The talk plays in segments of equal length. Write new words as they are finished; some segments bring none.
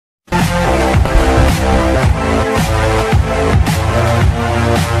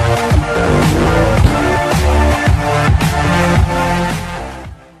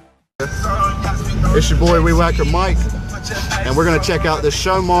boy WeedWhacker Mike, and we're gonna check out this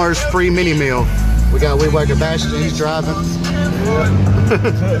Showmars free mini meal. We got WeedWhacker Bastian, he's driving.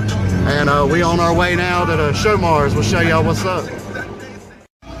 And we on our way now to the Showmars. We'll show y'all what's up.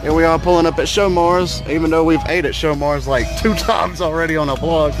 Here we are pulling up at Showmars, even though we've ate at Showmars like 2 times already on our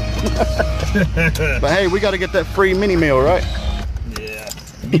vlog. But hey, we gotta get that free mini meal, right? Yeah,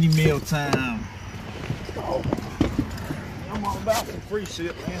 mini meal time. Oh. I'm all about some free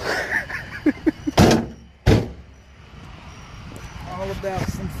shit, man. All about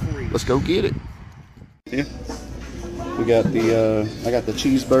some free. Let's go get it. Yeah. We got the, I got the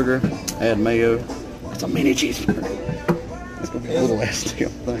cheeseburger, add mayo. It's a mini cheeseburger. It's gonna be a little ass damn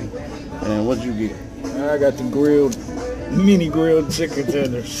thing. And what'd you get? I got the mini grilled chicken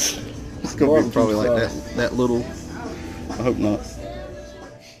tenders. It's gonna be probably like that little. I hope not.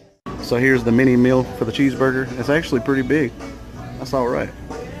 So here's the mini meal for the cheeseburger. It's actually pretty big. That's all right.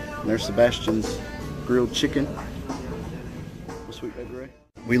 And there's Sebastian's grilled chicken. Sweet baby Ray.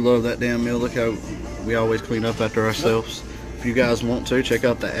 We love that damn meal. Look how we always clean up after ourselves. If you guys want to, check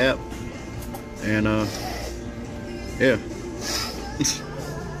out the app. And yeah.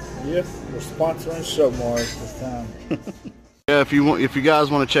 Yeah, we're sponsoring Showmars this time. Yeah, if you guys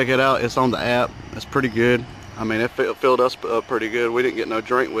want to check it out, it's on the app. It's pretty good. I mean, it filled us up pretty good. We didn't get no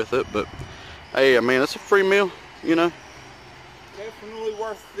drink with it, but hey, I mean, it's a free meal, you know. Definitely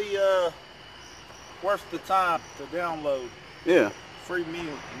worth the time to download. Yeah. Free meal.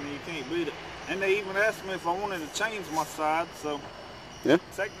 I mean, you can't beat it. And they even asked me if I wanted to change my side, so yeah.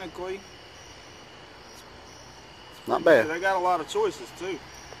 Technically, it's not bad. They got a lot of choices too.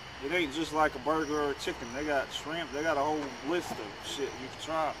 It ain't just like a burger or a chicken. They got shrimp. They got a whole list of shit you can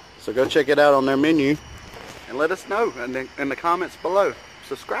try. So go check it out on their menu and let us know in the comments below.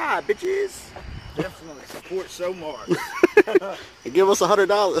 Subscribe, bitches. Definitely support Showmars. And give us $100.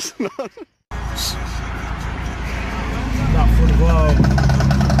 Not for the vlog.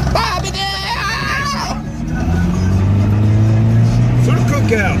 Bye, bitches. For the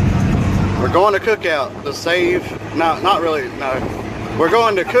cookout. We're going to Cookout to save. No, not really. No. We're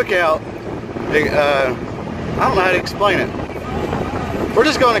going to Cookout. I don't know how to explain it. We're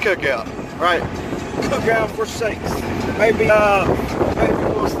just going to Cookout, right? Cookout for sakes. Maybe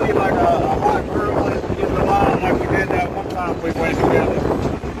we'll see like a hot girl in the line like we did that one time we went together.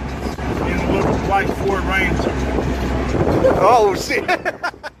 In a little white Ford Ranger. Oh shit.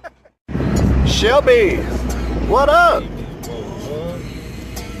 Shelby, what up?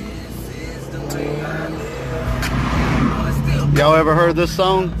 Y'all ever heard this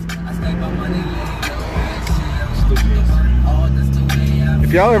song?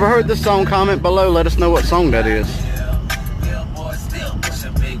 If y'all ever heard this song, comment below. Let us know what song that is.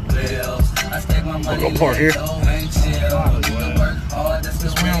 I'll go park here.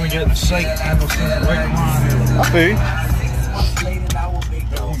 This we only get the shake. I feel you.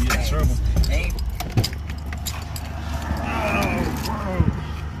 Don't get in trouble.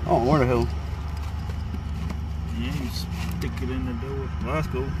 Oh, where the hell? Yeah, you stick it in the door. Well, that's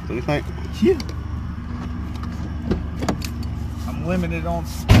cool. What do you think? Yeah. I'm limited on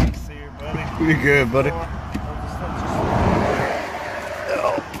space here, buddy. You're good, buddy.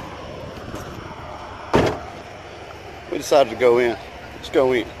 We decided to go in. Let's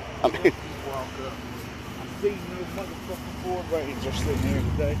go in. I mean, walk up. I'm seeing no motherfucking Ford Ranger sitting here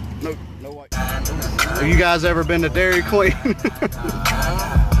today. no white. Have you guys ever been to Dairy Queen?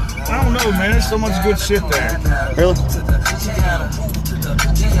 I don't know, man. There's so much good shit there. Really?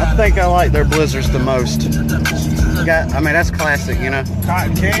 I think I like their blizzards the most. I mean, that's classic, you know.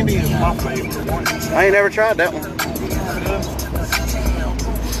 Cotton candy is my favorite one. I ain't never tried that one.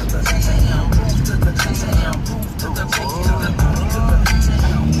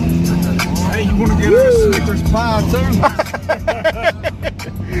 Hey, you want to get a Snickers pie too?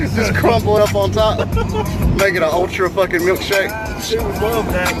 Just crumble it up on top. Make it an ultra fucking milkshake. She would love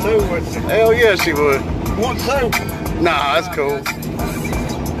that too, wouldn't she? Hell yeah, she would. Want to? Nah, that's cool.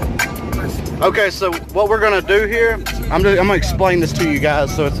 Okay, so what we're gonna do here, I'm gonna explain this to you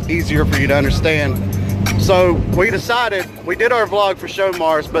guys so it's easier for you to understand. So we decided, we did our vlog for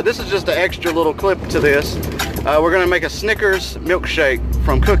Showmars, but this is just an extra little clip to this. We're gonna make a Snickers milkshake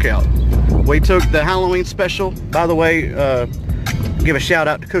from Cookout. We took the Halloween special. By the way, give a shout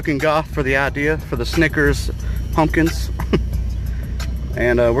out to Cook and Goff for the idea for the Snickers pumpkins.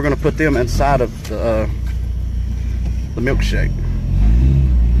 And we're gonna put them inside of the milkshake.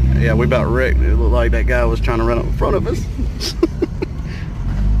 Yeah, we about wrecked. It looked like that guy was trying to run up in front of us.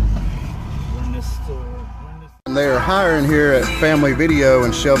 And they are hiring here at Family Video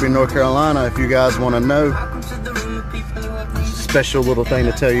in Shelby, North Carolina. If you guys want to know, special little thing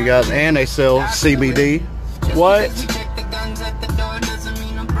to tell you guys. And they sell CBD. What?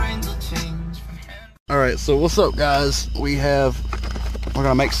 Alright, so what's up, guys? We're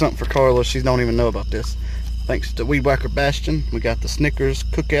gonna make something for Carla. She don't even know about this. Thanks to WeedWhacker Bastian, we got the Snickers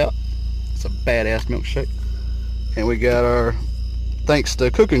Cookout. It's a badass milkshake. And we got our, thanks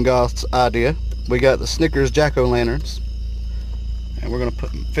to Cooking Goth's idea, we got the Snickers Jack-O-Lanterns. And we're gonna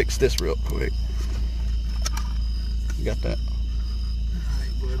fix this real quick. You got that?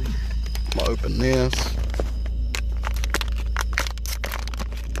 Alright, buddy. I'm gonna open this.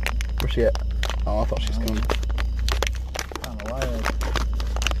 Where's she at? Oh, I thought she was coming. Kind of loud.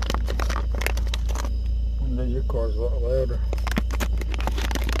 Your car's a lot louder.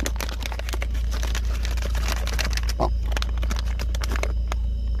 Oh.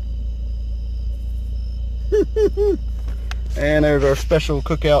 And there's our special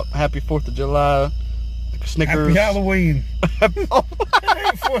cookout. Happy 4th of July. Snickers. Happy Halloween. Oh.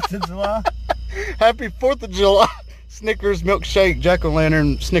 4th of July. Happy 4th of July. Snickers milkshake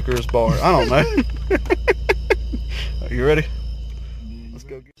Jack-O-Lantern Snickers bar. I don't know. Are you ready? Let's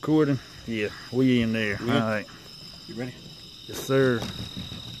go. Recording? Yeah, we in there. Yeah. All right. You ready? Yes, sir.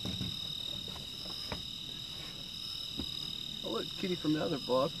 Oh, look, Kitty from the other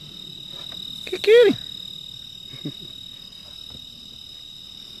vlog. Kitty.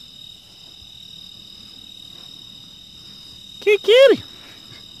 Kitty.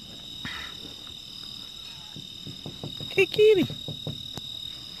 Kitty.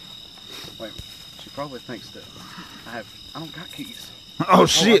 Wait, she probably thinks that I don't got keys. Oh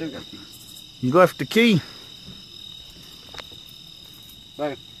shit! I do got keys. You left the key.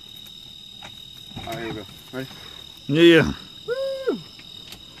 Babe. Alright, here we go. Ready? Yeah. Woo!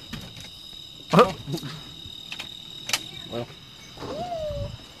 Oh. Well.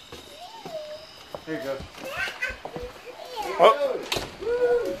 Here you go. Oh.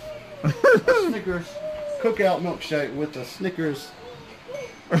 Snickers Cookout milkshake with the Snickers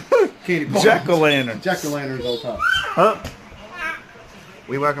kitty bar. Jack-O-lantern. Jack-O-lanterns on top. Huh?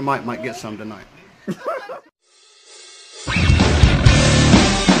 WeedWhacker Mike might get some tonight.